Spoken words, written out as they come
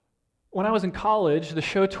When I was in college, the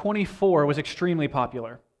show 24 was extremely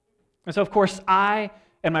popular. And so, of course, I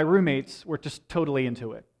and my roommates were just totally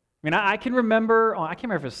into it. I mean, I can remember, I can't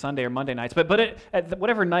remember if it was Sunday or Monday nights, but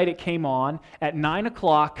whatever night it came on, at 9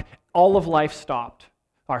 o'clock, all of life stopped.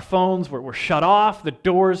 Our phones were shut off, the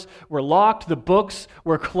doors were locked, the books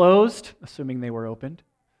were closed, assuming they were opened.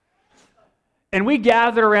 And we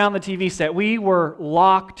gathered around the TV set. We were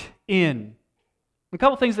locked in. A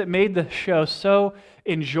couple things that made the show so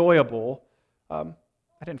enjoyable, I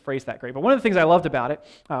didn't phrase that great, but one of the things I loved about it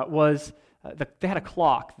was they had a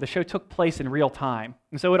clock. The show took place in real time.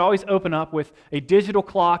 And so it would always open up with a digital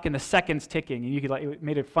clock and the seconds ticking. And you could it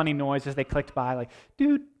made a funny noise as they clicked by, like,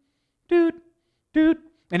 doot, doot, doot.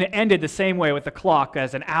 And it ended the same way with the clock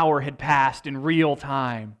as an hour had passed in real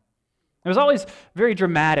time. It was always a very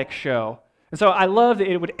dramatic show. And so I loved that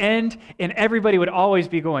it would end and everybody would always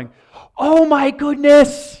be going, "Oh my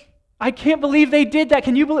goodness, I can't believe they did that.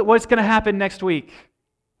 Can you believe what's going to happen next week?"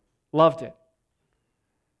 Loved it.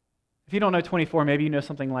 If you don't know 24, maybe you know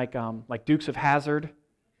something like Dukes of Hazzard.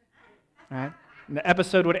 Right? And the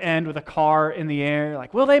episode would end with a car in the air,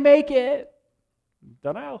 like, will they make it?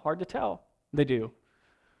 Don't know, hard to tell. They do.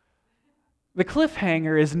 The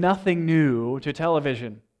cliffhanger is nothing new to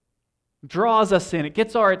television. It draws us in, it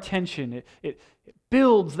gets our attention, it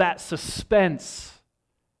builds that suspense.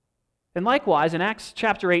 And likewise, in Acts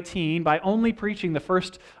chapter 18, by only preaching the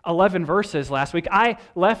first 11 verses last week, I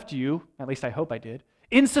left you, at least I hope I did,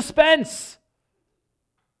 in suspense.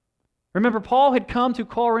 Remember, Paul had come to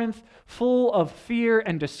Corinth full of fear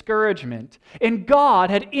and discouragement, and God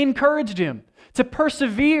had encouraged him to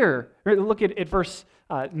persevere. Look at verse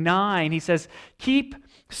 9. He says, "Keep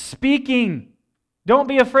speaking. Don't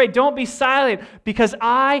be afraid. Don't be silent, because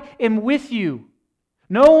I am with you.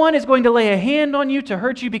 No one is going to lay a hand on you to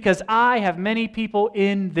hurt you, because I have many people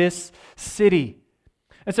in this city."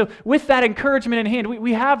 And so with that encouragement in hand,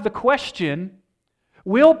 we have the question,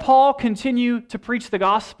 will Paul continue to preach the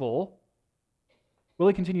gospel? Will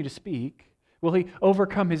he continue to speak? Will he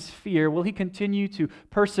overcome his fear? Will he continue to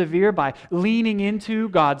persevere by leaning into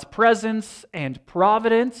God's presence and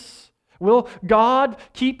providence? Will God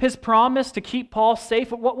keep his promise to keep Paul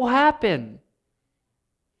safe? What will happen?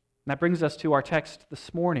 And that brings us to our text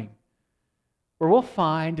this morning, where we'll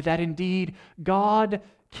find that indeed God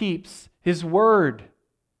keeps his word.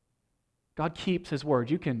 God keeps his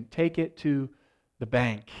word. You can take it to the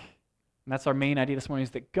bank. And that's our main idea this morning,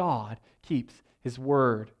 is that God keeps his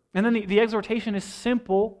word. And then the exhortation is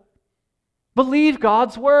simple. Believe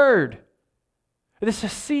God's word. This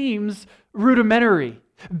seems rudimentary,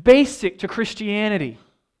 basic to Christianity.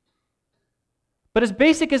 But as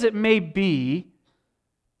basic as it may be,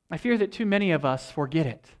 I fear that too many of us forget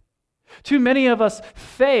it. Too many of us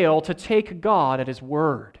fail to take God at his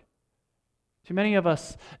word. Too many of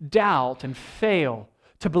us doubt and fail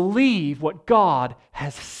to believe what God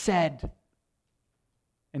has said.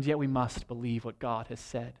 And yet we must believe what God has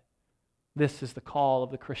said. This is the call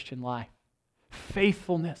of the Christian life.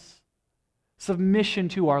 Faithfulness, submission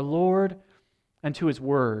to our Lord and to his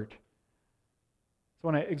word. So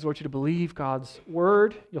I want to exhort you to believe God's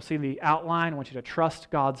word. You'll see the outline. I want you to trust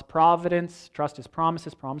God's providence, trust his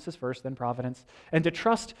promises first, then providence, and to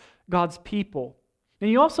trust God's people. And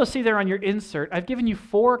you also see there on your insert, I've given you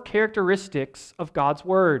 4 characteristics of God's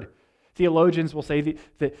word. Theologians will say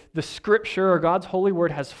the Scripture, or God's holy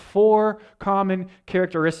word, has 4 common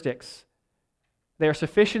characteristics. They are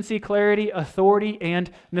sufficiency, clarity, authority,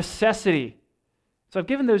 and necessity. So I've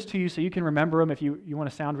given those to you so you can remember them. If you want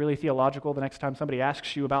to sound really theological the next time somebody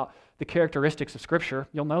asks you about the characteristics of Scripture,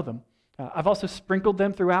 you'll know them. I've also sprinkled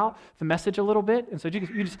them throughout the message a little bit, and so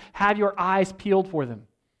you just have your eyes peeled for them.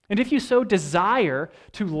 And if you so desire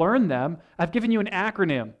to learn them, I've given you an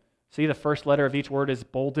acronym. See, the first letter of each word is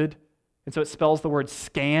bolded, and so it spells the word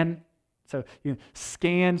scan. So you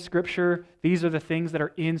scan Scripture. These are the things that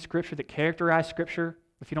are in Scripture that characterize Scripture.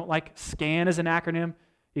 If you don't like scan as an acronym,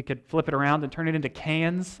 you could flip it around and turn it into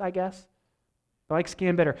cans, I guess. I like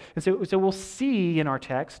scan better. And so we'll see in our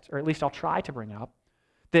text, or at least I'll try to bring up,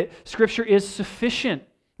 that Scripture is sufficient.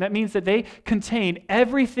 That means that they contain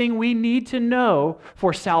everything we need to know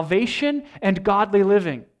for salvation and godly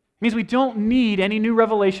living. It means we don't need any new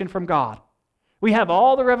revelation from God. We have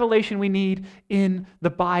all the revelation we need in the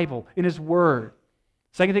Bible, in his word.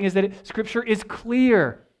 Second thing is that Scripture is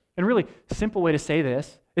clear. And really, a simple way to say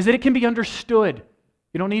this is that it can be understood.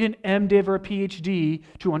 You don't need an MDiv or a PhD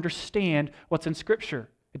to understand what's in Scripture.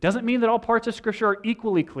 It doesn't mean that all parts of Scripture are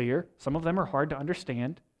equally clear. Some of them are hard to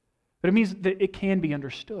understand. But it means that it can be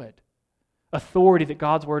understood. Authority, that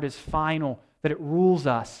God's word is final, that it rules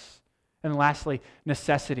us. And lastly,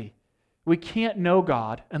 necessity. We can't know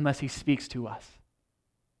God unless He speaks to us.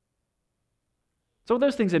 So with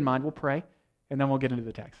those things in mind, we'll pray, and then we'll get into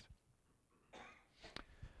the text.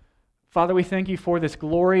 Father, we thank You for this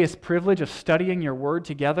glorious privilege of studying Your Word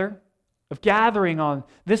together, of gathering on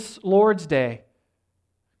this Lord's Day,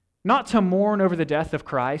 not to mourn over the death of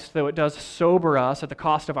Christ, though it does sober us at the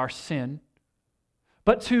cost of our sin,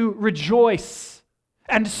 but to rejoice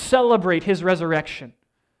and celebrate His resurrection.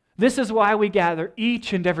 This is why we gather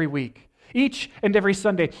each and every week, each and every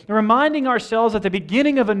Sunday, reminding ourselves at the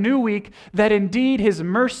beginning of a new week that indeed His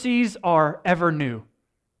mercies are ever new,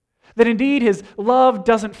 that indeed His love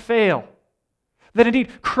doesn't fail, that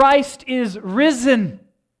indeed Christ is risen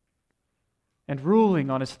and ruling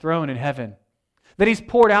on His throne in heaven, that He's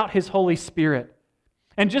poured out His Holy Spirit.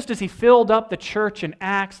 And just as He filled up the church in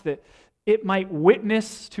Acts that it might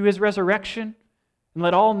witness to His resurrection and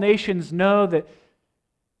let all nations know that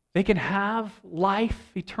they can have life,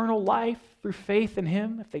 eternal life, through faith in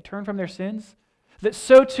Him if they turn from their sins, that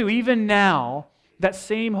so too, even now, that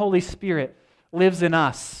same Holy Spirit lives in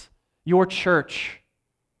us, Your church,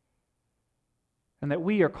 and that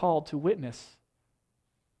we are called to witness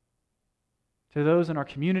to those in our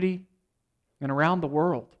community and around the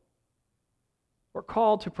world. We're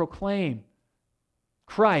called to proclaim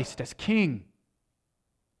Christ as King,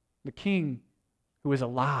 the King who is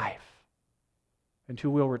alive and who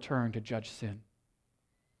will return to judge sin.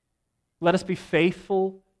 Let us be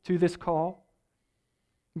faithful to this call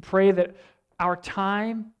and pray that our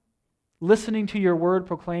time listening to Your word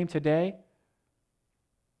proclaimed today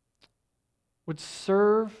would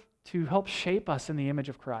serve to help shape us in the image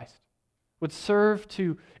of Christ, would serve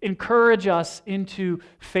to encourage us into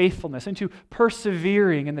faithfulness, into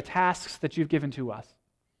persevering in the tasks that You've given to us.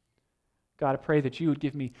 God, I pray that You would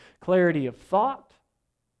give me clarity of thought,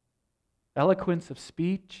 eloquence of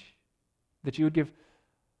speech, that You would give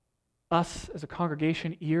us as a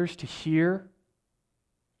congregation ears to hear.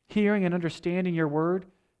 Hearing and understanding Your word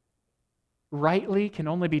rightly can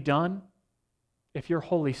only be done if Your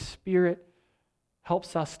Holy Spirit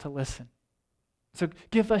helps us to listen. So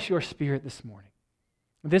give us Your Spirit this morning.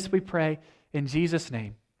 This we pray in Jesus'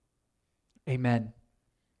 name. Amen.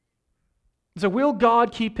 So will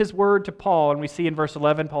God keep His word to Paul? And we see in verse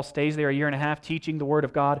 11, Paul stays there a year and a half teaching the word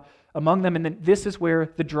of God among them. And then this is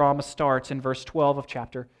where the drama starts in verse 12 of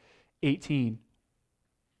chapter 18.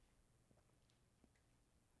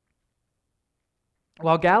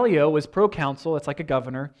 While Gallio was proconsul, it's like a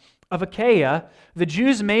governor, of Achaia, the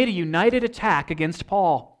Jews made a united attack against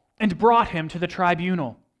Paul and brought him to the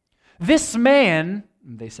tribunal. This man,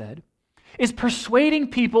 they said, is persuading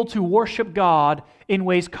people to worship God in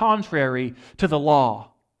ways contrary to the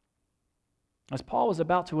law. As Paul was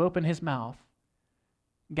about to open his mouth,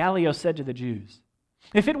 Gallio said to the Jews,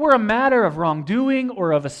 "If it were a matter of wrongdoing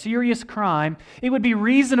or of a serious crime, it would be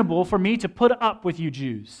reasonable for me to put up with you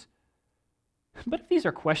Jews. But if these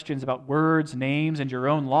are questions about words, names, and your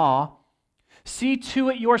own law, see to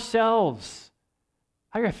it yourselves.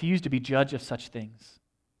 I refuse to be judge of such things."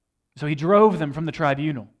 So he drove them from the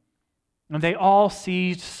tribunal. And they all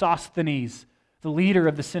seized Sosthenes, the leader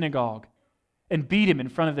of the synagogue, and beat him in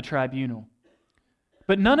front of the tribunal.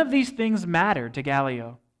 But none of these things mattered to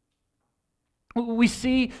Gallio. We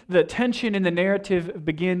see the tension in the narrative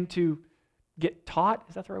begin to get taut,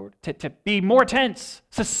 is that the right word? To be more tense.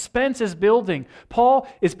 Suspense is building. Paul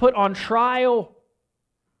is put on trial.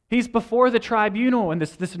 He's before the tribunal and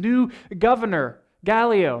this new governor,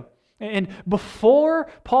 Gallio. And before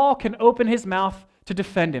Paul can open his mouth to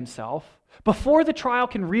defend himself, before the trial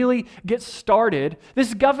can really get started,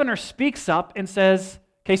 this governor speaks up and says,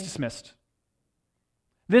 "Case dismissed.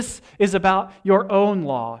 This is about your own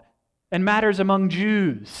law and matters among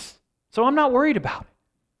Jews. So I'm not worried about it."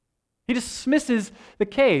 He dismisses the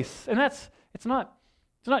case. And it's not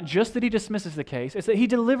just that he dismisses the case, it's that he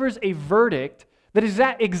delivers a verdict that is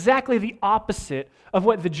exactly the opposite of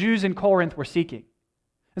what the Jews in Corinth were seeking.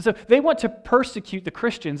 And so they want to persecute the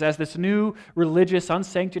Christians as this new religious,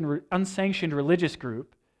 unsanctioned religious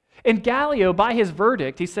group. And Gallio, by his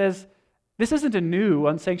verdict, he says, this isn't a new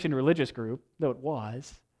unsanctioned religious group, though it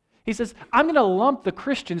was. He says, I'm going to lump the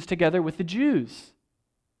Christians together with the Jews.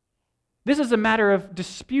 This is a matter of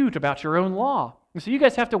dispute about your own law. And so you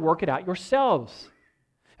guys have to work it out yourselves.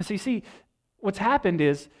 And so you see, what's happened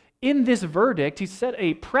is, in this verdict, he set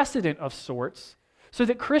a precedent of sorts so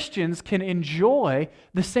that Christians can enjoy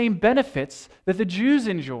the same benefits that the Jews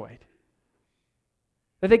enjoyed.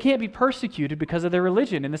 That they can't be persecuted because of their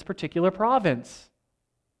religion in this particular province.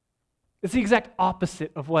 It's the exact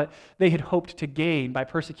opposite of what they had hoped to gain by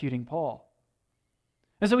persecuting Paul.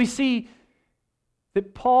 And so we see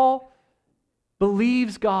that Paul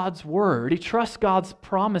believes God's word, he trusts God's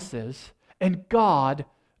promises, and God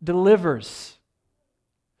delivers.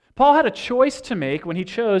 Paul had a choice to make when he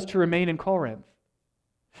chose to remain in Corinth.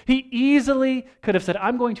 He easily could have said,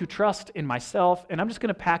 I'm going to trust in myself, and I'm just going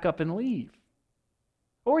to pack up and leave.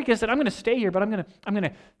 Or he could have said, I'm going to stay here, but I'm going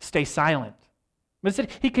to stay silent. But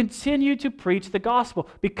instead, he continued to preach the gospel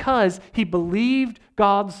because he believed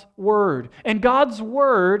God's word. And God's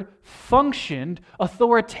word functioned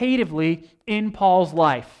authoritatively in Paul's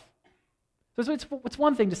life. So it's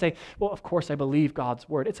one thing to say, well, of course I believe God's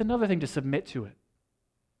word. It's another thing to submit to it,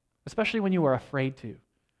 especially when you are afraid to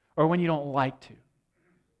or when you don't like to.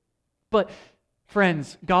 But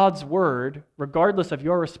friends, God's word, regardless of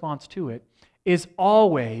your response to it, is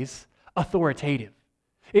always authoritative.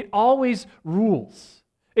 It always rules.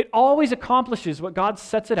 It always accomplishes what God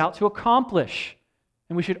sets it out to accomplish.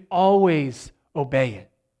 And we should always obey it.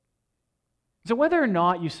 So whether or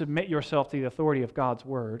not you submit yourself to the authority of God's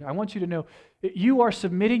word, I want you to know that you are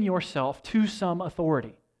submitting yourself to some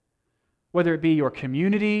authority. Whether it be your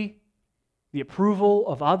community, the approval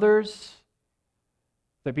of others,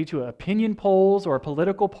 whether it be to opinion polls or a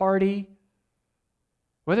political party,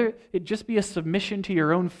 whether it just be a submission to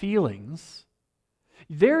your own feelings,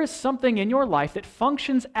 there is something in your life that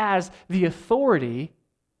functions as the authority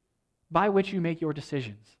by which you make your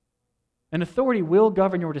decisions. An authority will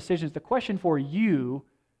govern your decisions. The question for you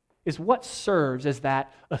is what serves as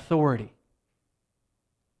that authority?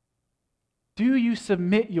 Do you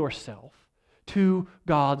submit yourself to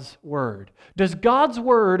God's word? Does God's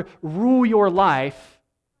word rule your life,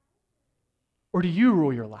 or do you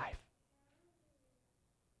rule your life?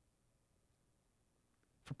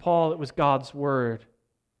 For Paul, it was God's word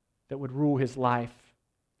that would rule his life.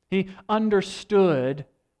 He understood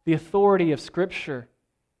the authority of Scripture.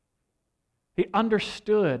 He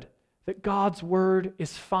understood that God's word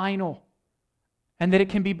is final and that it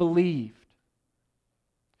can be believed.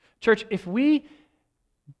 Church, if we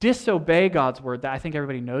disobey God's word, I think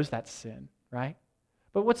everybody knows that's sin, right?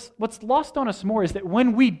 But what's lost on us more is that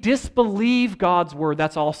when we disbelieve God's word,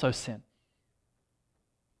 that's also sin.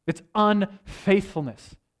 It's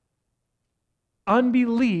unfaithfulness.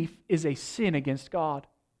 Unbelief is a sin against God.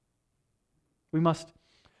 We must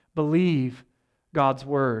believe God's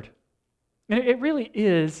word. And it really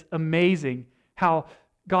is amazing how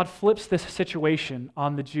God flips this situation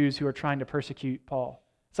on the Jews who are trying to persecute Paul.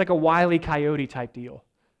 It's like a Wile E. Coyote type deal.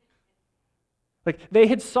 Like they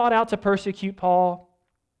had sought out to persecute Paul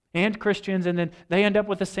and Christians, and then they end up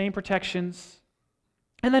with the same protections.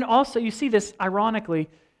 And then also you see this ironically,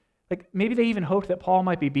 like maybe they even hoped that Paul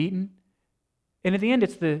might be beaten. And at the end,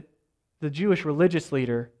 it's the Jewish religious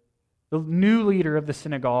leader, the new leader of the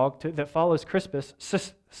synagogue that follows Crispus,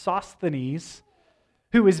 Sosthenes,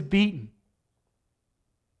 who is beaten.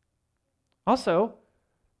 Also,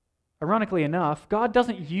 ironically enough, God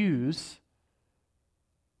doesn't use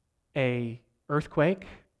an earthquake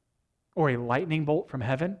or a lightning bolt from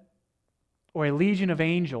heaven or a legion of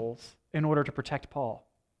angels in order to protect Paul.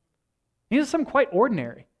 He does something quite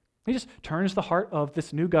ordinary. He just turns the heart of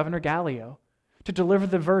this new governor, Gallio, to deliver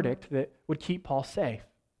the verdict that would keep Paul safe.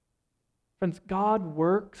 Friends, God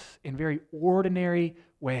works in very ordinary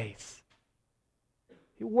ways.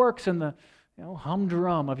 He works in the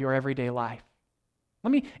humdrum of your everyday life. Let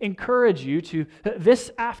me encourage you to, this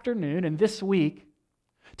afternoon and this week,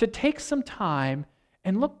 to take some time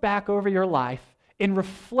and look back over your life and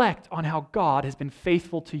reflect on how God has been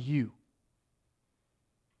faithful to you.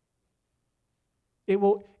 It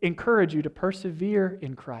will encourage you to persevere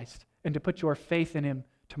in Christ and to put your faith in Him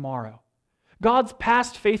tomorrow. God's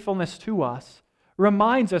past faithfulness to us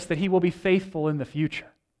reminds us that He will be faithful in the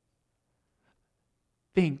future.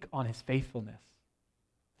 Think on His faithfulness.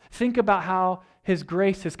 Think about how His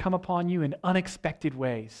grace has come upon you in unexpected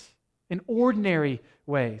ways, in ordinary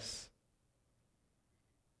ways.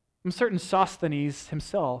 I'm certain Sosthenes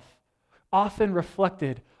himself often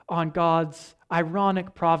reflected on God's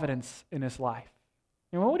ironic providence in his life.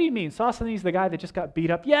 What do you mean? Sosthenes, the guy that just got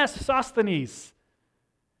beat up? Yes, Sosthenes.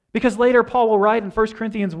 Because later Paul will write in 1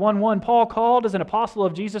 Corinthians 1:1, Paul called as an apostle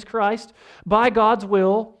of Jesus Christ by God's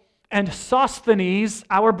will, and Sosthenes,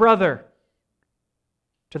 our brother,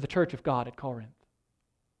 to the church of God at Corinth.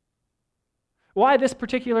 Why this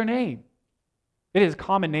particular name? It is a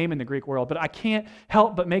common name in the Greek world, but I can't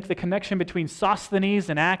help but make the connection between Sosthenes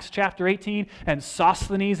in Acts chapter 18 and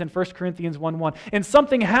Sosthenes in 1 Corinthians 1:1. And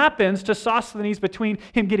something happens to Sosthenes between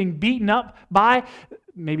him getting beaten up by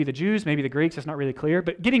maybe the Jews, maybe the Greeks, it's not really clear,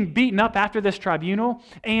 but getting beaten up after this tribunal,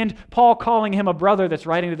 and Paul calling him a brother that's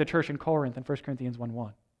writing to the church in Corinth in 1 Corinthians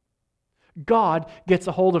 1:1. God gets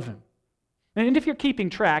a hold of him. And if you're keeping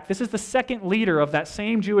track, this is the second leader of that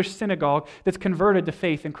same Jewish synagogue that's converted to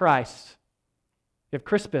faith in Christ. You have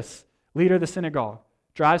Crispus, leader of the synagogue,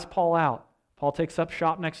 drives Paul out. Paul takes up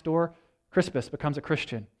shop next door. Crispus becomes a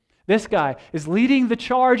Christian. This guy is leading the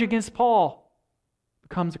charge against Paul,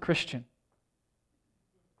 becomes a Christian.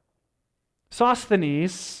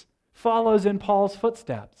 Sosthenes follows in Paul's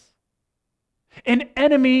footsteps, an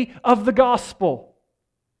enemy of the gospel,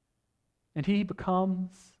 and he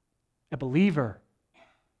becomes a believer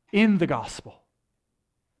in the gospel.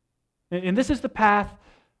 And this is the path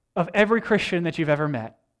of every Christian that you've ever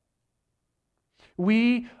met.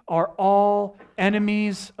 We are all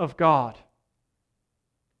enemies of God,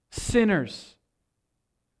 sinners,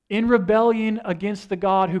 in rebellion against the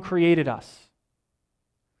God who created us.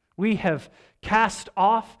 We have cast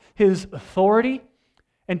off His authority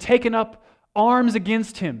and taken up arms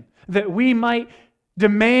against Him that we might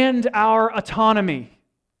demand our autonomy.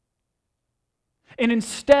 And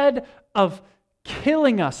instead of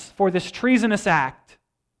killing us for this treasonous act,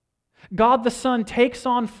 God the Son takes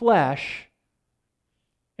on flesh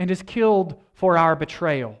and is killed for our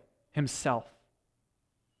betrayal Himself.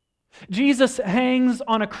 Jesus hangs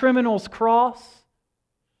on a criminal's cross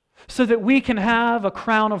so that we can have a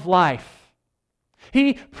crown of life.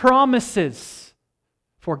 He promises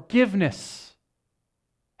forgiveness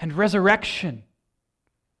and resurrection,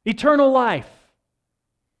 eternal life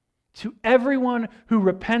to everyone who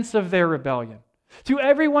repents of their rebellion, to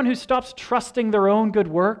everyone who stops trusting their own good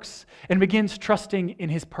works and begins trusting in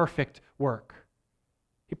His perfect work.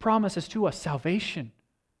 He promises to us salvation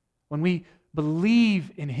when we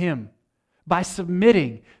believe in Him by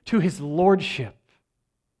submitting to His lordship.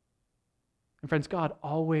 And friends, God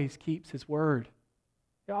always keeps His word.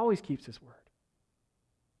 He always keeps His word.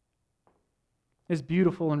 It's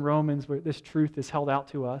beautiful in Romans where this truth is held out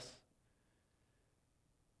to us.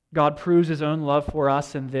 God proves His own love for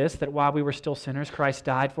us in this, that while we were still sinners, Christ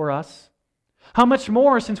died for us. How much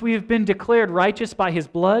more, since we have been declared righteous by His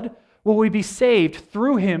blood, will we be saved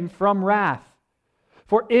through Him from wrath?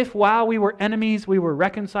 For if while we were enemies we were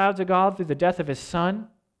reconciled to God through the death of His Son,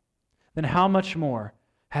 then how much more,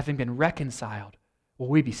 having been reconciled, will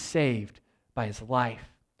we be saved by His life?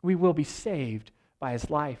 We will be saved by His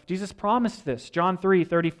life. Jesus promised this, John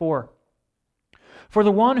 3:34. For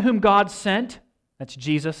the one whom God sent, that's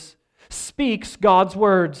Jesus, speaks God's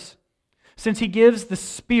words, since He gives the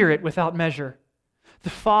Spirit without measure. The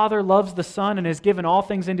Father loves the Son and has given all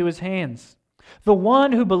things into His hands. The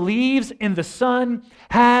one who believes in the Son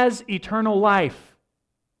has eternal life,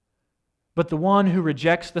 but the one who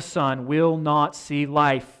rejects the Son will not see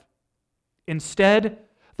life. Instead,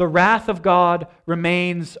 the wrath of God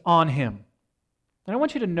remains on him. And I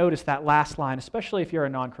want you to notice that last line, especially if you're a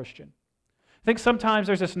non-Christian. I think sometimes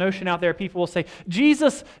there's this notion out there, people will say,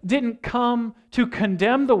 Jesus didn't come to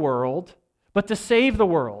condemn the world, but to save the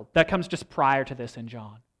world. That comes just prior to this in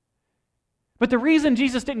John. But the reason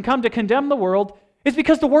Jesus didn't come to condemn the world is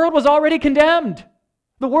because the world was already condemned.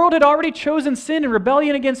 The world had already chosen sin and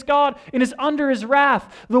rebellion against God and is under His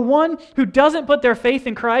wrath. The one who doesn't put their faith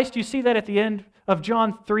in Christ, you see that at the end of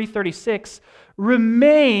John 3:36,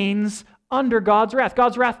 remains under God's wrath.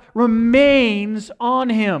 God's wrath remains on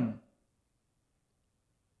him.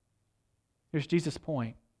 Here's Jesus'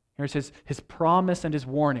 point. Here's his promise and His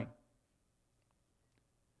warning.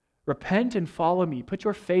 Repent and follow me. Put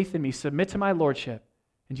your faith in me. Submit to my lordship,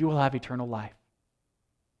 and you will have eternal life.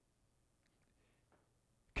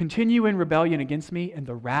 Continue in rebellion against me, and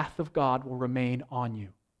the wrath of God will remain on you.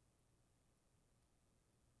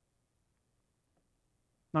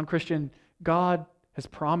 Non-Christian, God has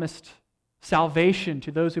promised salvation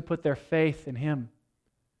to those who put their faith in Him.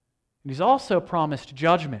 And He's also promised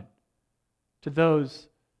judgment to those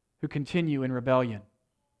who continue in rebellion.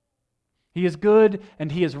 He is good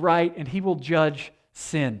and He is right, and He will judge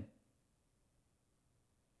sin.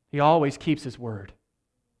 He always keeps His word.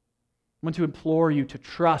 I want to implore you to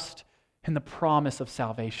trust in the promise of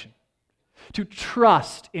salvation, to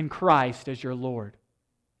trust in Christ as your Lord.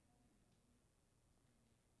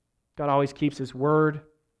 God always keeps His word.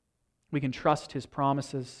 We can trust His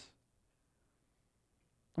promises.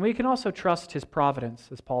 And we can also trust His providence,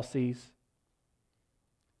 as Paul sees.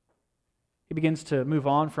 He begins to move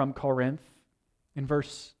on from Corinth in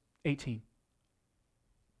verse 18.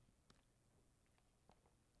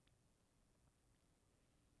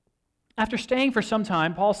 After staying for some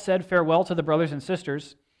time, Paul said farewell to the brothers and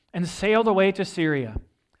sisters and sailed away to Syria,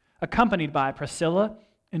 accompanied by Priscilla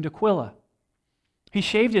and Aquila. He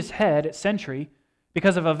shaved his head at Cenchreae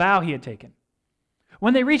because of a vow he had taken.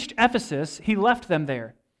 When they reached Ephesus, he left them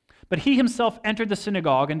there, but he himself entered the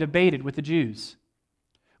synagogue and debated with the Jews.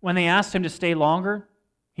 When they asked him to stay longer,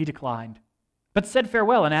 he declined, but said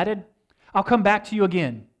farewell and added, "I'll come back to you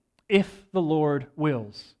again, if the Lord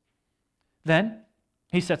wills." Then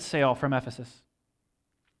he set sail from Ephesus.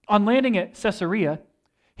 On landing at Caesarea,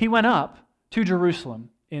 he went up to Jerusalem.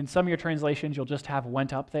 In some of your translations, you'll just have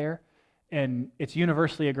 "went up" there, and it's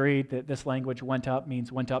universally agreed that this language "went up"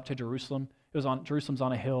 means went up to Jerusalem. Jerusalem's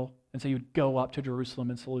on a hill, and so you would go up to Jerusalem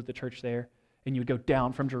and salute the church there, and you would go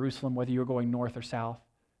down from Jerusalem whether you were going north or south.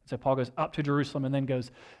 So Paul goes up to Jerusalem and then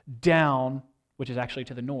goes down, which is actually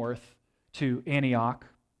to the north, to Antioch.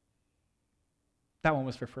 That one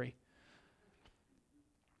was for free.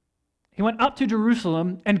 He went up to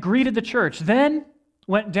Jerusalem and greeted the church, then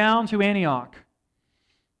went down to Antioch.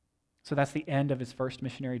 So that's the end of his first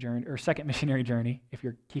missionary journey, or second missionary journey, if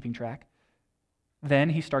you're keeping track. Then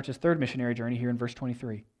he starts his third missionary journey here in verse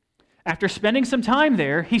 23. After spending some time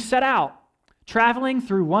there, he set out, traveling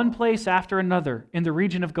through one place after another in the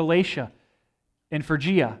region of Galatia and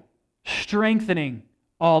Phrygia, strengthening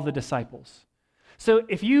all the disciples. So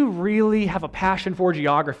if you really have a passion for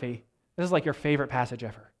geography, this is like your favorite passage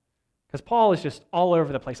ever. Because Paul is just all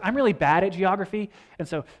over the place. I'm really bad at geography, and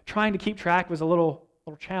so trying to keep track was a little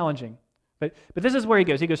challenging. But this is where he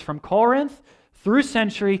goes. He goes from Corinth through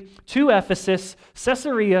Century to Ephesus,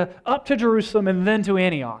 Caesarea, up to Jerusalem, and then to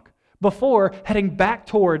Antioch, before heading back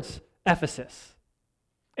towards Ephesus.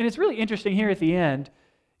 And it's really interesting here at the end.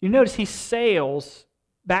 You notice he sails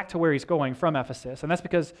back to where he's going from Ephesus, and that's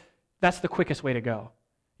because that's the quickest way to go.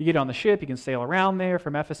 You get on the ship, you can sail around there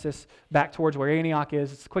from Ephesus back towards where Antioch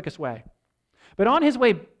is. It's the quickest way. But on his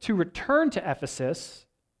way to return to Ephesus,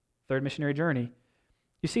 third missionary journey,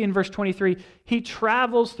 you see in verse 23, he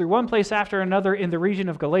travels through one place after another in the region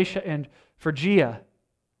of Galatia and Phrygia.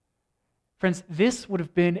 Friends, this would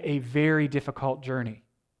have been a very difficult journey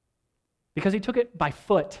because he took it by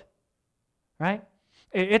foot, right?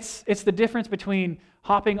 It's the difference between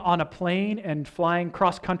hopping on a plane and flying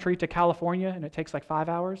cross-country to California, and it takes like 5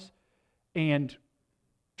 hours, and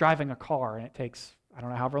driving a car, and it takes, I don't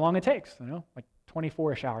know, however long it takes, like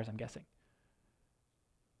 24-ish hours, I'm guessing.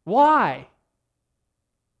 Why?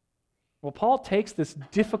 Well, Paul takes this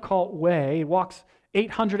difficult way, he walks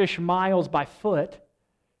 800-ish miles by foot,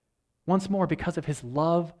 once more because of his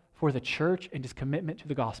love for the church and his commitment to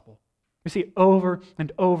the gospel. We see it over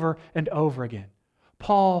and over and over again.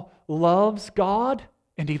 Paul loves God,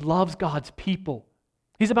 and he loves God's people.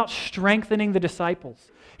 He's about strengthening the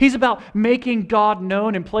disciples. He's about making God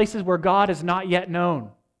known in places where God is not yet known.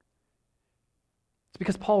 It's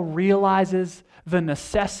because Paul realizes the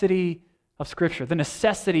necessity of Scripture, the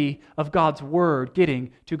necessity of God's Word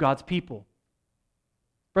getting to God's people.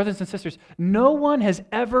 Brothers and sisters, no one has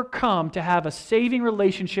ever come to have a saving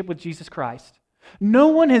relationship with Jesus Christ. No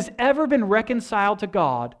one has ever been reconciled to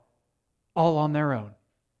God all on their own.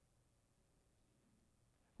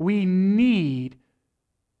 We need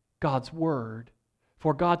God's Word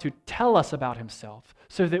for God to tell us about Himself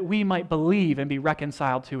so that we might believe and be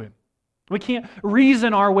reconciled to Him. We can't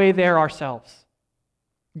reason our way there ourselves.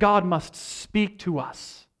 God must speak to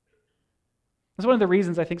us. That's one of the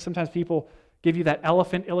reasons I think sometimes people give you that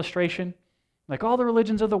elephant illustration. Like all the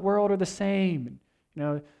religions of the world are the same.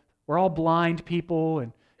 We're all blind people,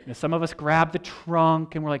 and some of us grab the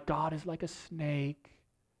trunk and we're like, God is like a snake.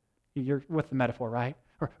 You're with the metaphor, right?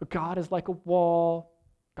 Or God is like a wall.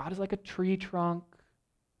 God is like a tree trunk.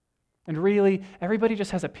 And really, everybody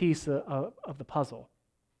just has a piece of the puzzle.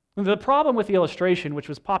 The problem with the illustration, which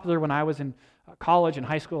was popular when I was in college and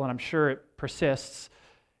high school, and I'm sure it persists,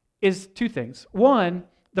 is two things. One,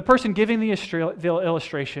 the person giving the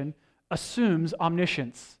illustration assumes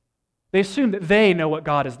omniscience. They assume that they know what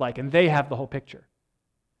God is like and they have the whole picture.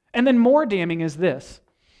 And then more damning is this.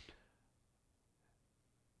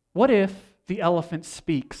 What if the elephant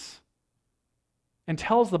speaks and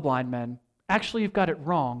tells the blind men, actually, you've got it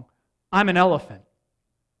wrong. I'm an elephant.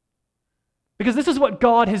 Because this is what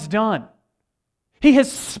God has done. He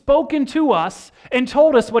has spoken to us and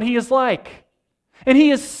told us what He is like. And He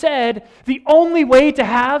has said, the only way to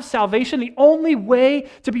have salvation, the only way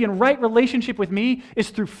to be in right relationship with me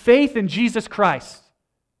is through faith in Jesus Christ,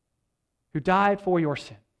 who died for your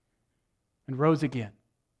sin and rose again.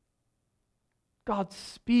 God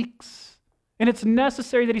speaks, and it's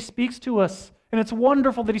necessary that He speaks to us, and it's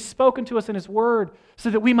wonderful that He's spoken to us in His Word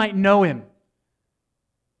so that we might know Him.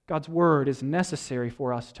 God's Word is necessary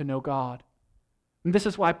for us to know God. And this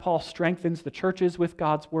is why Paul strengthens the churches with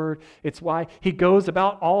God's Word. It's why he goes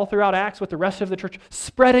about all throughout Acts with the rest of the church,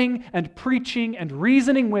 spreading and preaching and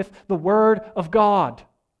reasoning with the Word of God.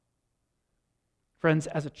 Friends,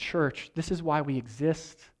 as a church, this is why we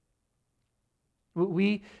exist.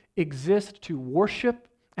 We exist to worship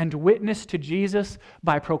and witness to Jesus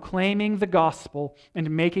by proclaiming the gospel and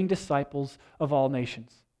making disciples of all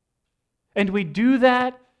nations. And we do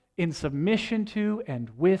that in submission to and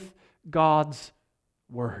with God's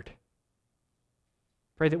word.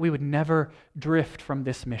 Pray that we would never drift from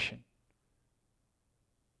this mission.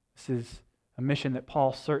 This is a mission that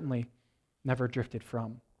Paul certainly never drifted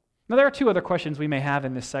from. Now, there are two other questions we may have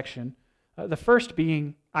in this section. The first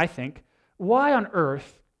being, I think, why on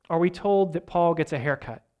earth are we told that Paul gets a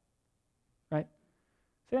haircut? Right?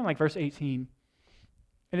 Say in like verse 18.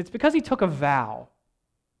 And it's because he took a vow.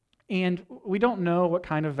 And we don't know what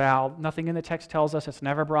kind of vow. Nothing in the text tells us. It's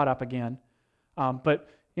never brought up again. But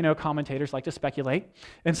commentators like to speculate.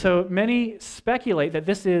 And so many speculate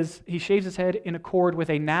that he shaves his head in accord with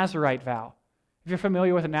a Nazirite vow. If you're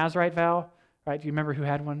familiar with a Nazirite vow, right? Do you remember who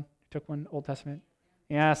had one? Who took one, Old Testament?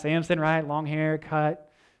 Yeah, Samson, right? Long hair,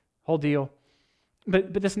 cut, whole deal.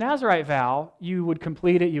 But this Nazirite vow, you would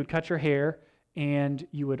complete it, you would cut your hair, and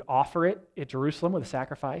you would offer it at Jerusalem with a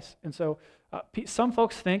sacrifice. And so some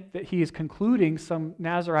folks think that he is concluding some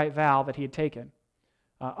Nazirite vow that he had taken.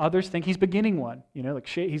 Others think he's beginning one.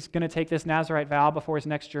 He's going to take this Nazirite vow before his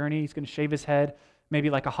next journey. He's going to shave his head,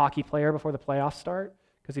 maybe like a hockey player before the playoffs start,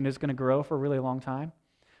 because he knows it's going to grow for a really long time.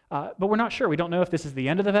 But we're not sure. We don't know if this is the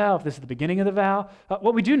end of the vow, if this is the beginning of the vow.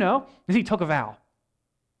 What we do know is he took a vow.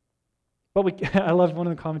 I loved one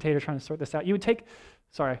of the commentators trying to sort this out.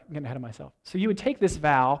 Sorry, I'm getting ahead of myself. So you would take this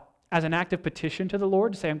vow as an act of petition to the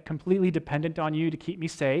Lord to say, I'm completely dependent on you to keep me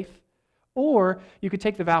safe. Or you could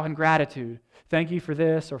take the vow in gratitude. Thank you for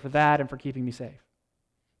this or for that and for keeping me safe.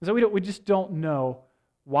 So we just don't know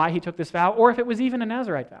why he took this vow or if it was even a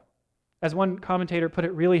Nazirite vow. As one commentator put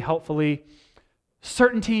it really helpfully,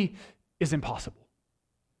 certainty is impossible.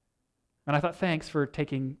 And I thought, thanks for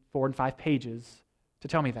taking 4 and 5 pages to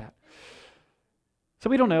tell me that. So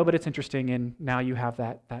we don't know, but it's interesting, and now you have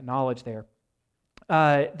that knowledge there.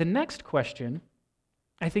 The next question,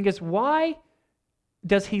 I think, is why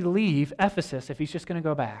does he leave Ephesus if he's just going to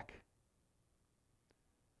go back?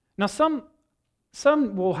 Now, some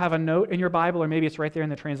will have a note in your Bible, or maybe it's right there in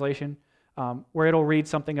the translation, where it'll read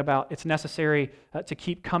something about it's necessary to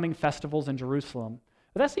keep coming festivals in Jerusalem.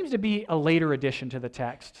 But that seems to be a later addition to the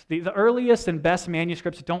text. The earliest and best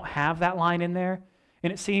manuscripts don't have that line in there,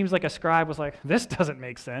 and it seems like a scribe was like, this doesn't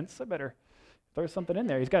make sense. I better throw something in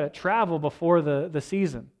there. He's got to travel before the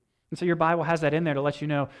season. And so your Bible has that in there to let you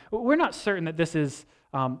know. We're not certain that this is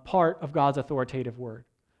part of God's authoritative word.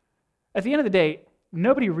 At the end of the day,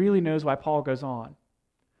 nobody really knows why Paul goes on.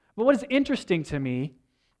 But what is interesting to me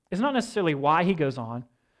is not necessarily why he goes on,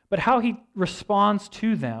 but how he responds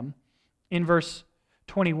to them in verse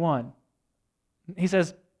 21. He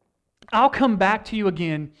says, I'll come back to you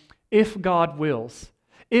again if God wills,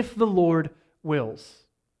 if the Lord wills.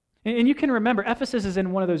 And you can remember, Ephesus is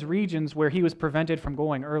in one of those regions where he was prevented from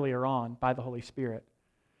going earlier on by the Holy Spirit.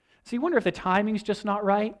 So you wonder if the timing's just not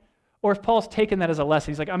right, or if Paul's taken that as a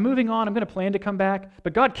lesson. He's like, I'm moving on, I'm going to plan to come back,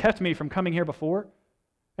 but God kept me from coming here before,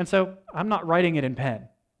 and so I'm not writing it in pen.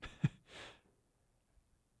 I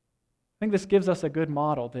think this gives us a good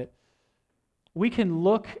model that we can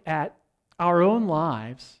look at our own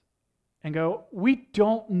lives and go, we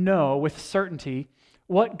don't know with certainty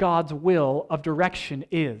what God's will of direction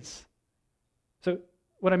is. So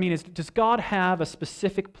what I mean is, does God have a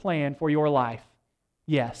specific plan for your life?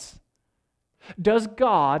 Yes. Does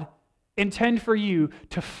God intend for you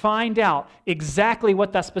to find out exactly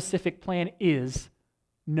what that specific plan is?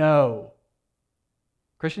 No.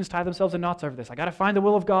 Christians tie themselves in knots over this. I got to find the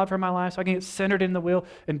will of God for my life so I can get centered in the will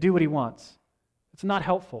and do what he wants. It's not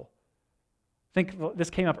helpful. I think this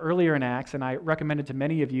came up earlier in Acts, and I recommended to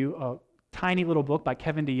many of you a tiny little book by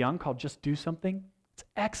Kevin DeYoung called Just Do Something. It's an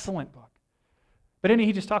excellent book. But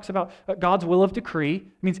he just talks about God's will of decree.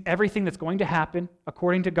 It means everything that's going to happen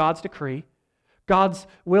according to God's decree. God's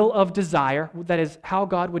will of desire, that is how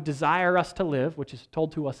God would desire us to live, which is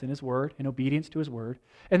told to us in his word, in obedience to his word.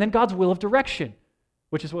 And then God's will of direction,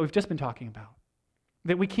 which is what we've just been talking about.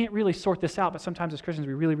 That we can't really sort this out, but sometimes as Christians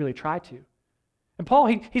we really, really try to. And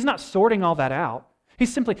Paul, he's not sorting all that out.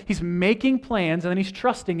 He's making plans, and then he's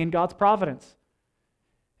trusting in God's providence.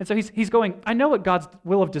 And so he's going, I know what God's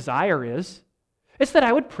will of desire is. It's that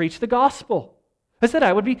I would preach the gospel. It's that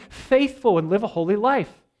I would be faithful and live a holy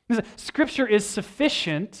life. Scripture is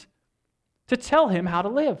sufficient to tell him how to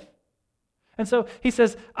live. And so he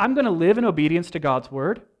says, I'm going to live in obedience to God's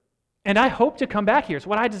word, and I hope to come back here. It's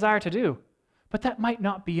what I desire to do. But that might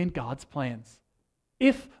not be in God's plans.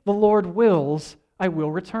 If the Lord wills, I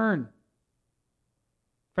will return.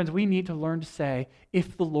 Friends, we need to learn to say,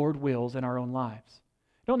 if the Lord wills in our own lives.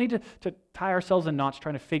 We don't need to tie ourselves in knots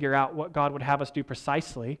trying to figure out what God would have us do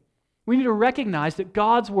precisely. We need to recognize that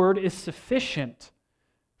God's word is sufficient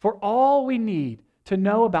for all we need to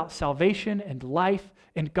know about salvation and life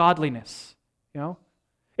and godliness.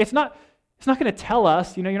 It's not going to tell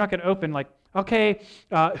us, you're not going to open like, okay,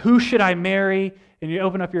 who should I marry? And you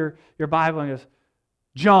open up your Bible and it goes,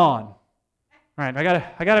 John. All right,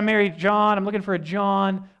 I gotta marry John. I'm looking for a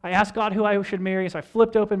John. I asked God who I should marry, so I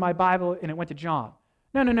flipped open my Bible and it went to John.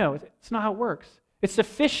 No. It's not how it works. It's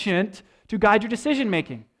sufficient to guide your decision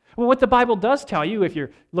making. Well, what the Bible does tell you if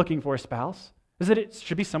you're looking for a spouse is that it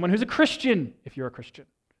should be someone who's a Christian if you're a Christian.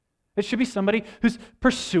 It should be somebody who's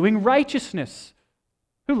pursuing righteousness,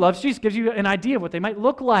 who loves Jesus, gives you an idea of what they might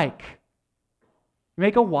look like.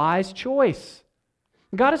 Make a wise choice.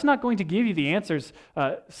 God is not going to give you the answers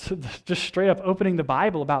just straight up opening the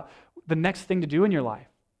Bible about the next thing to do in your life,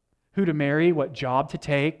 who to marry, what job to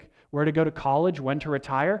take, where to go to college, when to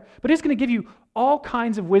retire. But He's going to give you all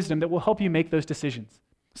kinds of wisdom that will help you make those decisions.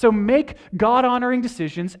 So make God-honoring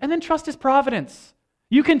decisions and then trust His providence.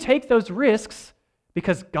 You can take those risks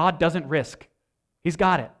because God doesn't risk. He's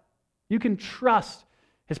got it. You can trust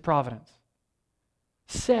His providence.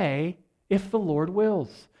 Say, if the Lord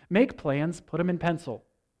wills. Make plans, put them in pencil.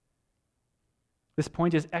 This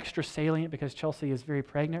point is extra salient because Chelsea is very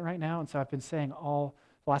pregnant right now, and so I've been saying all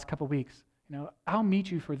the last couple of weeks, I'll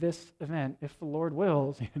meet you for this event if the Lord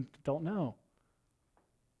wills. Don't know.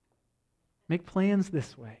 Make plans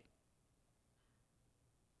this way.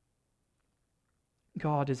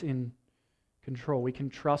 God is in control. We can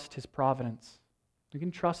trust His providence. We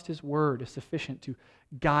can trust His word is sufficient to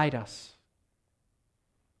guide us.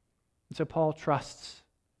 And so Paul trusts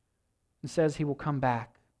and says he will come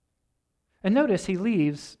back. And notice he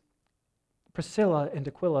leaves Priscilla and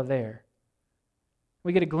Aquila there.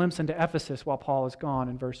 We get a glimpse into Ephesus while Paul is gone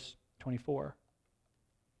in verse 24.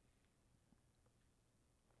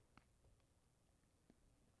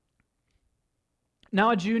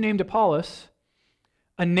 Now a Jew named Apollos,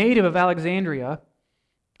 a native of Alexandria,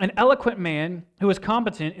 an eloquent man who was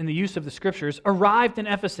competent in the use of the Scriptures, arrived in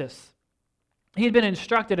Ephesus. He had been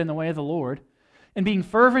instructed in the way of the Lord, and being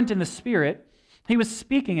fervent in the Spirit, he was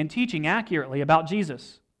speaking and teaching accurately about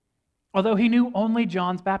Jesus, although he knew only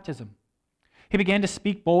John's baptism. He began to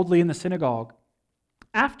speak boldly in the synagogue.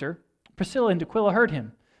 After Priscilla and Aquila heard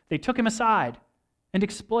him, they took him aside and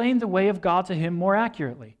explained the way of God to him more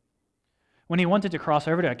accurately. When he wanted to cross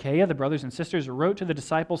over to Achaia, the brothers and sisters wrote to the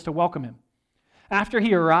disciples to welcome him. After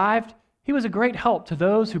he arrived, he was a great help to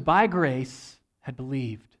those who by grace had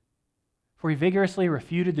believed. For he vigorously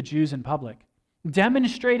refuted the Jews in public,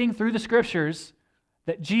 demonstrating through the Scriptures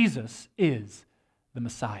that Jesus is the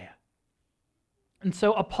Messiah. And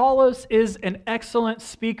so Apollos is an excellent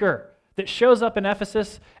speaker that shows up in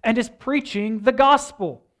Ephesus and is preaching the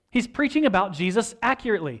gospel. He's preaching about Jesus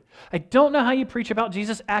accurately. I don't know how you preach about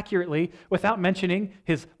Jesus accurately without mentioning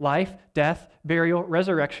his life, death, burial,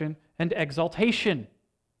 resurrection, and exaltation.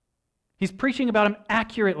 He's preaching about him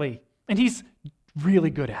accurately, and he's really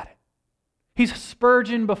good at it. He's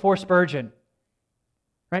Spurgeon before Spurgeon,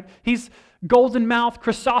 right? He's golden mouth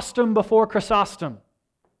Chrysostom before Chrysostom.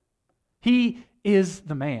 He is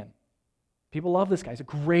the man. People love this guy. He's a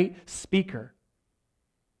great speaker.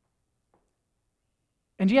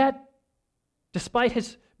 And yet, despite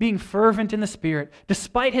his being fervent in the Spirit,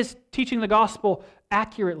 despite his teaching the gospel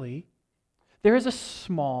accurately, there is a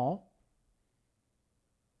small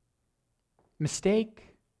mistake,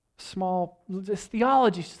 this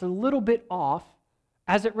theology is just a little bit off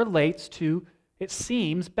as it relates to, it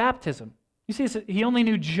seems, baptism. You see, he only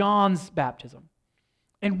knew John's baptism.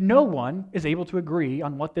 And no one is able to agree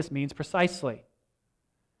on what this means precisely.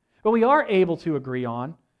 What we are able to agree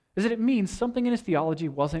on is that it means something in his theology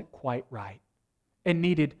wasn't quite right and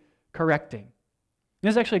needed correcting. And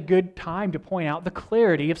this is actually a good time to point out the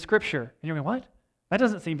clarity of Scripture. And you're going, what? That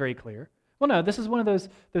doesn't seem very clear. Well, no, this is one of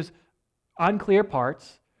those unclear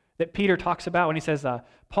parts that Peter talks about when he says,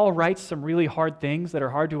 Paul writes some really hard things that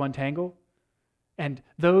are hard to untangle, and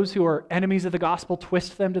those who are enemies of the gospel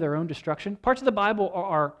twist them to their own destruction. Parts of the Bible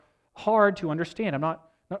are hard to understand. I'm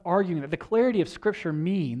not arguing that. The clarity of Scripture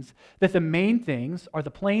means that the main things are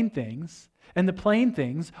the plain things, and the plain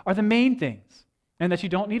things are the main things, and that you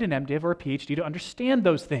don't need an MDiv or a PhD to understand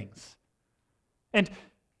those things. And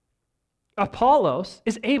Apollos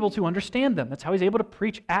is able to understand them. That's how he's able to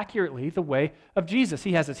preach accurately the way of Jesus.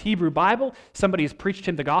 He has his Hebrew Bible. Somebody has preached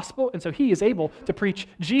him the gospel, and so he is able to preach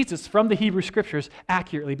Jesus from the Hebrew Scriptures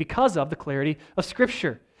accurately because of the clarity of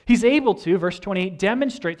Scripture. He's able to, verse 28,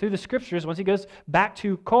 demonstrate through the Scriptures, once he goes back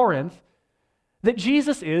to Corinth, that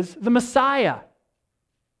Jesus is the Messiah.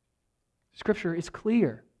 Scripture is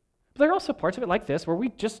clear. But there are also parts of it like this where we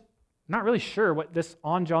just not really sure what this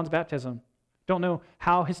on John's baptism. Don't know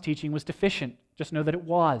how his teaching was deficient. Just know that it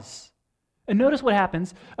was. And notice what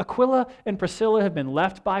happens. Aquila and Priscilla have been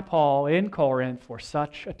left by Paul in Corinth for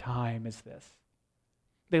such a time as this.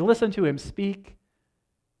 They listen to him speak,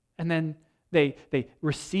 and then they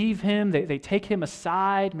receive him. They take him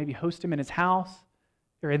aside, maybe host him in his house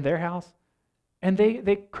or in their house, and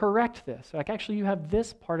they correct this. Like, actually, you have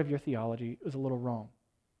this part of your theology is a little wrong.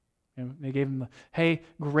 And they gave him, hey,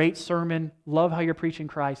 great sermon, love how you're preaching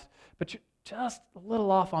Christ, but you're just a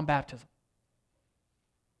little off on baptism.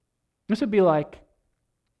 This would be like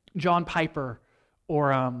John Piper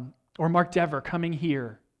or Mark Dever coming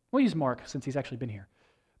here. We'll use Mark since he's actually been here.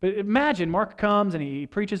 But imagine Mark comes and he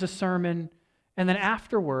preaches a sermon, and then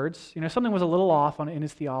afterwards, something was a little off in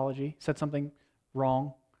his theology, said something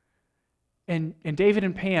wrong, and David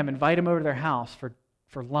and Pam invite him over to their house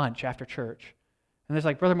for lunch after church. And there's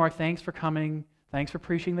like, Brother Mark, thanks for coming. Thanks for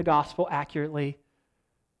preaching the gospel accurately.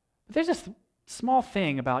 But there's this small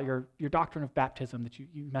thing about your doctrine of baptism that you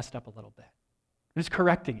messed up a little bit. And it's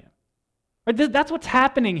correcting him. Right? That's what's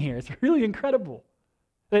happening here. It's really incredible.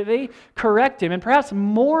 They correct him, and perhaps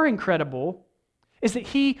more incredible is that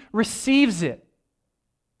he receives it.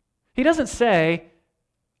 He doesn't say,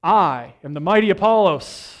 I am the mighty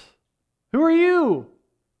Apollos. Who are you?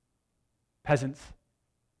 Peasants.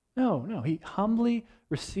 No, he humbly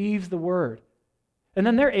receives the word. And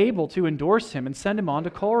then they're able to endorse him and send him on to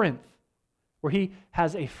Corinth, where he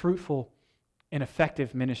has a fruitful and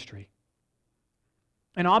effective ministry.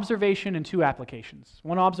 An observation and two applications.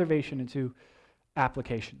 One observation and two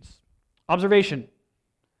applications. Observation.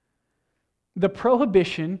 The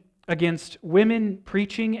prohibition against women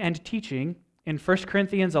preaching and teaching in 1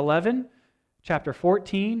 Corinthians 11, chapter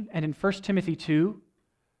 14, and in 1 Timothy 2.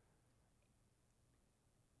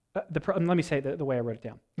 Let me say it the way I wrote it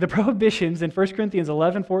down. The prohibitions in 1 Corinthians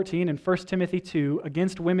 11, 14, and 1 Timothy 2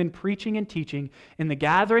 against women preaching and teaching in the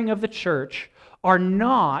gathering of the church are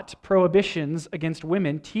not prohibitions against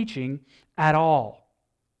women teaching at all.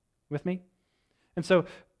 With me? And so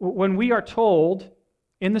when we are told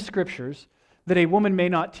in the Scriptures that a woman may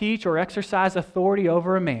not teach or exercise authority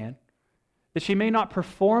over a man, that she may not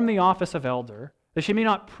perform the office of elder, that she may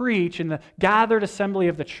not preach in the gathered assembly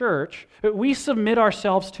of the church, we submit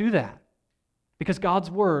ourselves to that because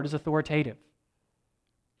God's word is authoritative.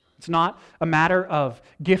 It's not a matter of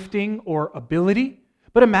gifting or ability,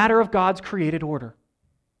 but a matter of God's created order.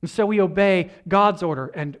 And so we obey God's order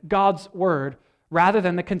and God's word rather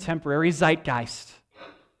than the contemporary zeitgeist.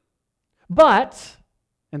 But,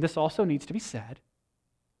 and this also needs to be said,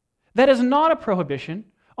 that is not a prohibition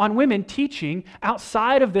on women teaching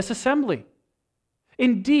outside of this assembly.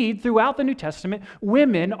 Indeed, throughout the New Testament,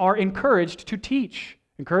 women are encouraged to teach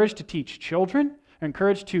children,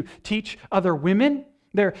 encouraged to teach other women.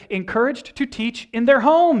 They're encouraged to teach in their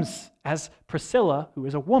homes, as Priscilla, who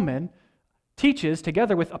is a woman, teaches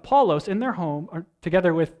together with Apollos in their home, or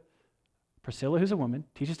together with Priscilla, who's a woman,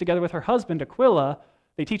 teaches together with her husband Aquila.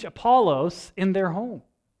 They teach Apollos in their home.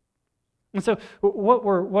 And so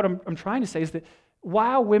what I'm trying to say is that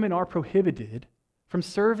while women are prohibited from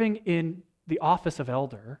serving in the office of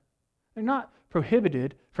elder, they're not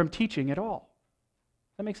prohibited from teaching at all.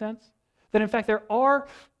 Does that make sense? That in fact there are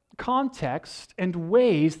contexts and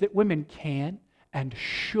ways that women can and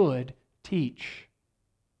should teach.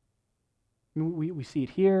 We see it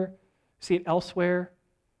here, see it elsewhere,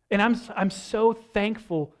 and I'm so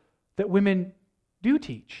thankful that women do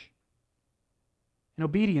teach in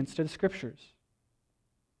obedience to the Scriptures.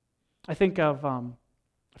 I think of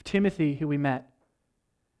Timothy, who we met.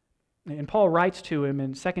 And Paul writes to him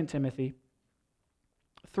in 2 Timothy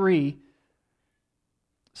 3,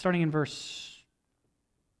 starting in one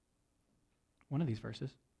of these verses.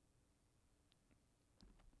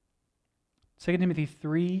 2 Timothy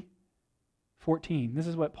 3:14. This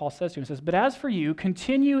is what Paul says to him. He says, "But as for you,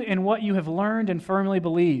 continue in what you have learned and firmly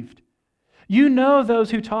believed. You know those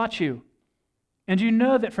who taught you, and you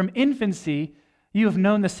know that from infancy you have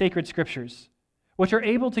known the sacred Scriptures, which are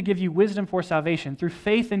able to give you wisdom for salvation through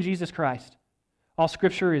faith in Jesus Christ. All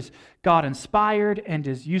Scripture is God-inspired and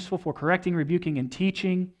is useful for correcting, rebuking, and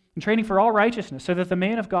teaching, and training for all righteousness, so that the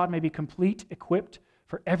man of God may be complete, equipped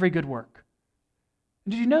for every good work."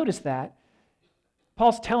 And did you notice that?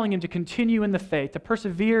 Paul's telling him to continue in the faith, to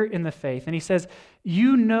persevere in the faith, and he says,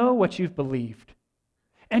 you know what you've believed,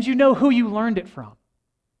 and you know who you learned it from.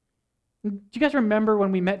 Do you guys remember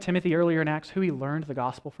when we met Timothy earlier in Acts, who he learned the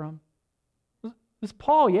gospel from? It was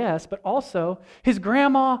Paul, yes, but also his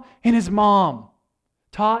grandma and his mom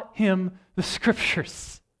taught him the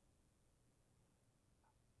Scriptures.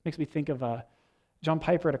 Makes me think of John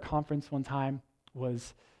Piper at a conference one time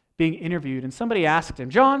was being interviewed, and somebody asked him,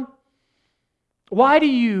 John, why do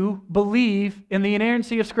you believe in the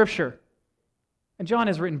inerrancy of Scripture? And John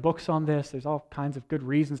has written books on this. There's all kinds of good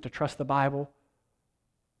reasons to trust the Bible.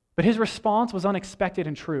 But his response was unexpected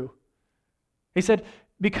and true. He said,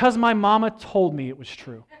 because my mama told me it was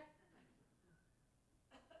true.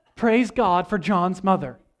 Praise God for John's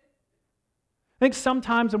mother. I think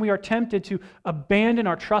sometimes when we are tempted to abandon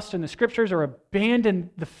our trust in the Scriptures or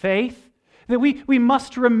abandon the faith, that we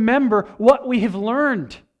must remember what we have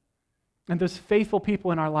learned and those faithful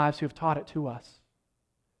people in our lives who have taught it to us.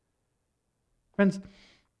 Friends,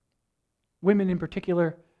 women in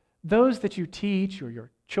particular, those that you teach, or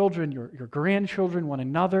your children, your grandchildren, one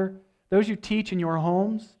another, those you teach in your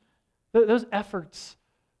homes, those efforts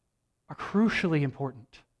are crucially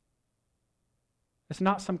important. It's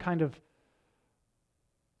not some kind of,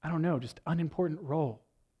 just unimportant role.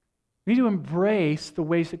 We need to embrace the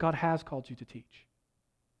ways that God has called you to teach.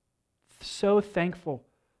 So thankful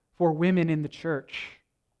for women in the church.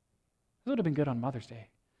 This would have been good on Mother's Day.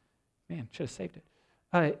 Man, should have saved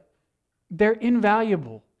it. They're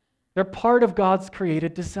invaluable. They're part of God's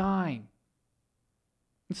created design.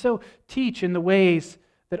 And so teach in the ways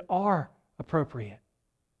that are appropriate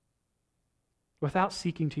without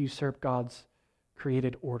seeking to usurp God's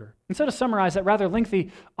created order. And so to summarize that rather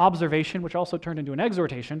lengthy observation, which also turned into an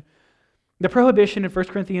exhortation, the prohibition in 1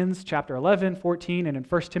 Corinthians chapter 11, 14, and in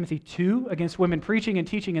 1 Timothy 2 against women preaching and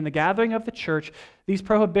teaching in the gathering of the church, these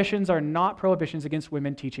prohibitions are not prohibitions against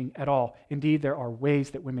women teaching at all. Indeed, there are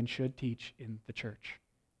ways that women should teach in the church.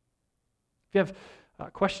 If you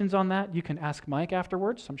have questions on that, you can ask Mike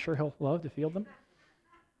afterwards. I'm sure he'll love to field them.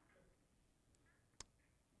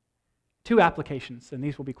 2 applications, and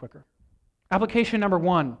these will be quicker. Application number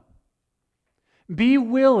 1, be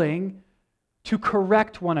willing to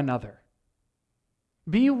correct one another.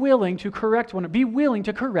 Be willing to correct one another. Be willing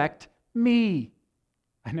to correct me.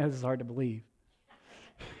 I know this is hard to believe.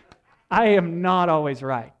 I am not always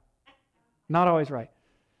right. Not always right.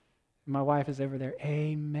 My wife is over there,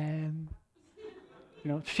 amen.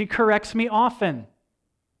 She corrects me often.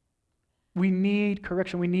 We need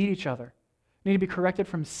correction. We need each other. We need to be corrected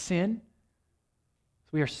from sin.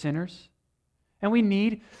 We are sinners. And we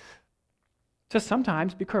need to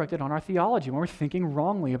sometimes be corrected on our theology when we're thinking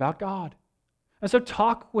wrongly about God. And so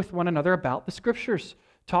talk with one another about the Scriptures.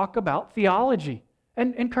 Talk about theology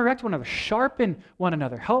and correct one another. Sharpen one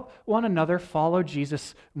another. Help one another follow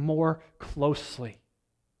Jesus more closely.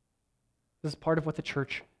 This is part of what the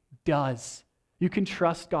church does. You can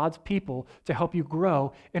trust God's people to help you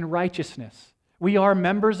grow in righteousness. We are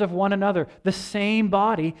members of one another, the same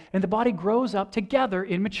body, and the body grows up together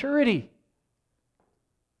in maturity.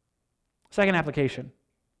 Second application.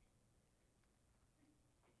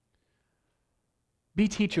 Be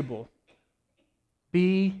teachable.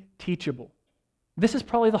 Be teachable. This is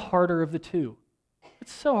probably the harder of the two.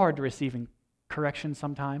 It's so hard to receive correction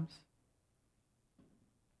sometimes.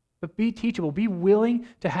 But be teachable. Be willing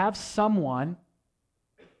to have someone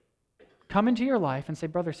come into your life and say,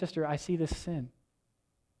 brother, sister, I see this sin.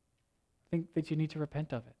 I think that you need to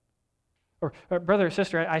repent of it. Or brother or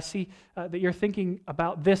sister, I see that you're thinking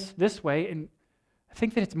about this way, and I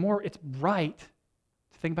think that it's right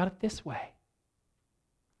to think about it this way.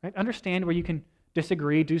 Right? Understand where you can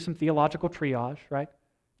disagree, do some theological triage, right?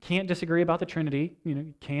 Can't disagree about the Trinity,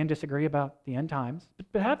 you can disagree about the end times,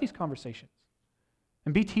 but have these conversations.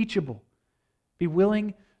 And be teachable. Be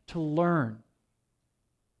willing to learn.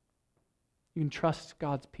 You can trust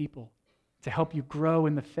God's people to help you grow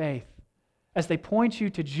in the faith as they point you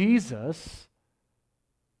to Jesus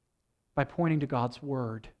by pointing to God's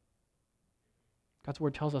Word. God's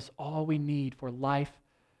Word tells us all we need for life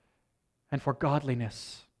and for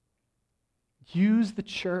godliness. Use the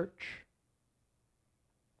church.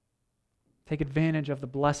 Take advantage of the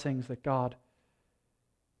blessings that God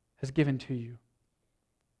has given to you.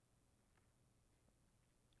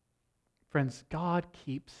 Friends, God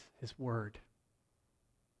keeps His word.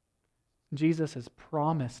 Jesus has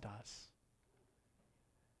promised us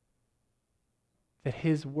that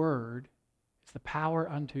His word is the power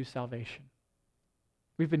unto salvation.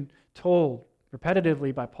 We've been told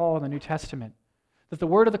repetitively by Paul in the New Testament that the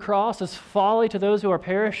word of the cross is folly to those who are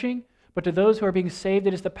perishing, but to those who are being saved,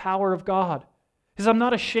 it is the power of God. He says, I'm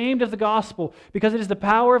not ashamed of the gospel, because it is the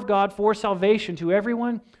power of God for salvation to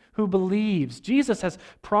everyone who believes. Jesus has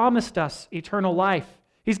promised us eternal life.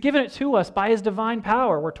 He's given it to us by His divine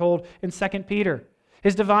power, we're told in 2 Peter.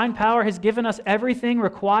 His divine power has given us everything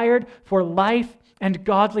required for life and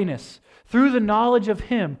godliness through the knowledge of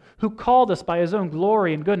Him who called us by His own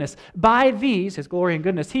glory and goodness. By these, His glory and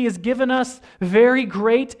goodness, He has given us very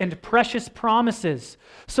great and precious promises,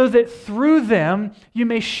 so that through them you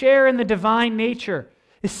may share in the divine nature,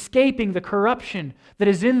 escaping the corruption that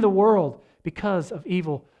is in the world because of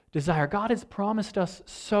evil desire. God has promised us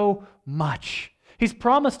so much. He's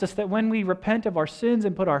promised us that when we repent of our sins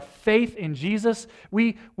and put our faith in Jesus,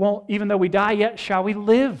 we won't, even though we die, yet shall we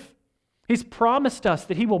live. He's promised us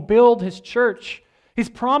that He will build His church. He's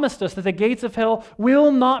promised us that the gates of hell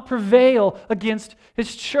will not prevail against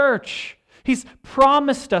His church. He's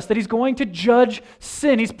promised us that He's going to judge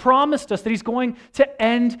sin. He's promised us that He's going to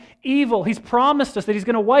end evil. He's promised us that He's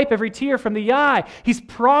going to wipe every tear from the eye. He's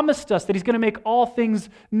promised us that He's going to make all things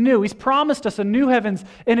new. He's promised us a new heavens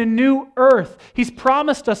and a new earth. He's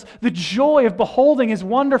promised us the joy of beholding His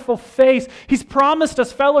wonderful face. He's promised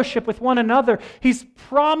us fellowship with one another. He's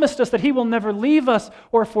promised us that He will never leave us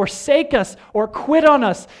or forsake us or quit on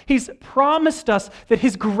us. He's promised us that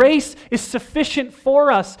His grace is sufficient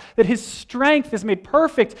for us, that His strength is made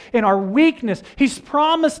perfect in our weakness. He's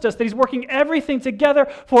promised us that He's working everything together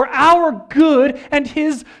for our good and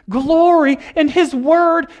His glory, and His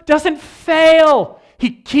word doesn't fail.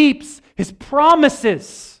 He keeps His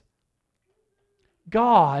promises.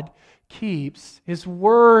 God keeps His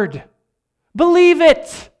word. Believe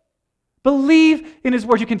it. Believe in His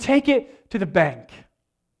word. You can take it to the bank.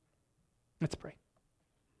 Let's pray.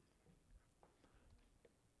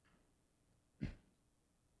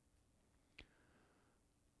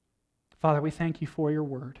 Father, we thank You for Your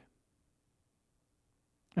word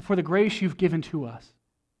and for the grace You've given to us.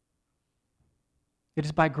 It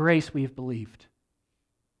is by grace we have believed.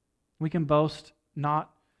 We can boast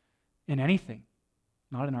not in anything,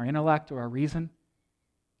 not in our intellect or our reason,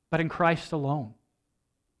 but in Christ alone.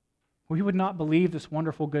 We would not believe this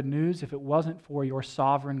wonderful good news if it wasn't for Your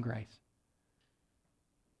sovereign grace.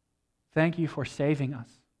 Thank You for saving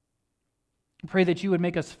us. I pray that You would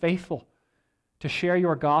make us faithful to share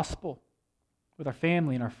Your gospel with our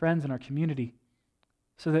family and our friends and our community,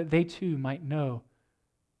 so that they too might know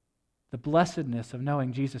the blessedness of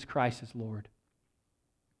knowing Jesus Christ as Lord.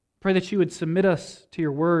 Pray that You would submit us to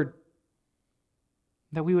Your word,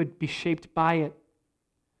 that we would be shaped by it.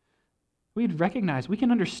 We'd recognize we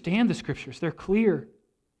can understand the Scriptures. They're clear.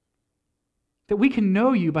 That we can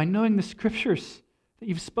know You by knowing the Scriptures, that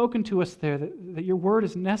You've spoken to us there, that Your word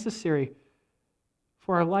is necessary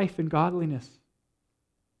for our life and godliness.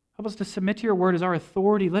 Help us to submit to Your word as our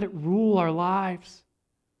authority. Let it rule our lives.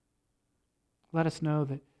 Let us know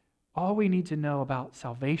that all we need to know about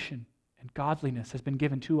salvation and godliness has been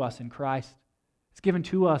given to us in Christ. It's given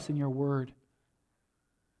to us in Your word.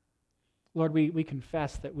 Lord, we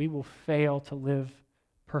confess that we will fail to live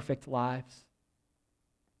perfect lives,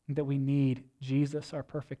 and that we need Jesus, our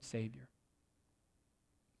perfect Savior,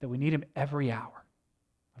 that we need Him every hour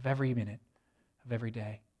of every minute of every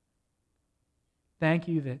day. Thank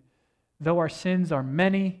You that though our sins are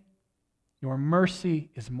many, Your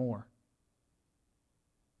mercy is more.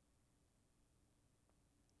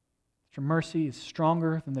 Your mercy is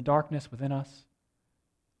stronger than the darkness within us.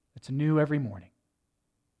 It's new every morning.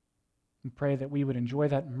 We pray that we would enjoy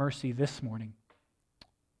that mercy this morning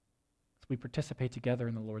as we participate together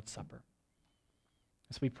in the Lord's Supper.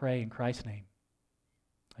 As we pray in Christ's name,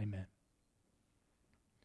 amen.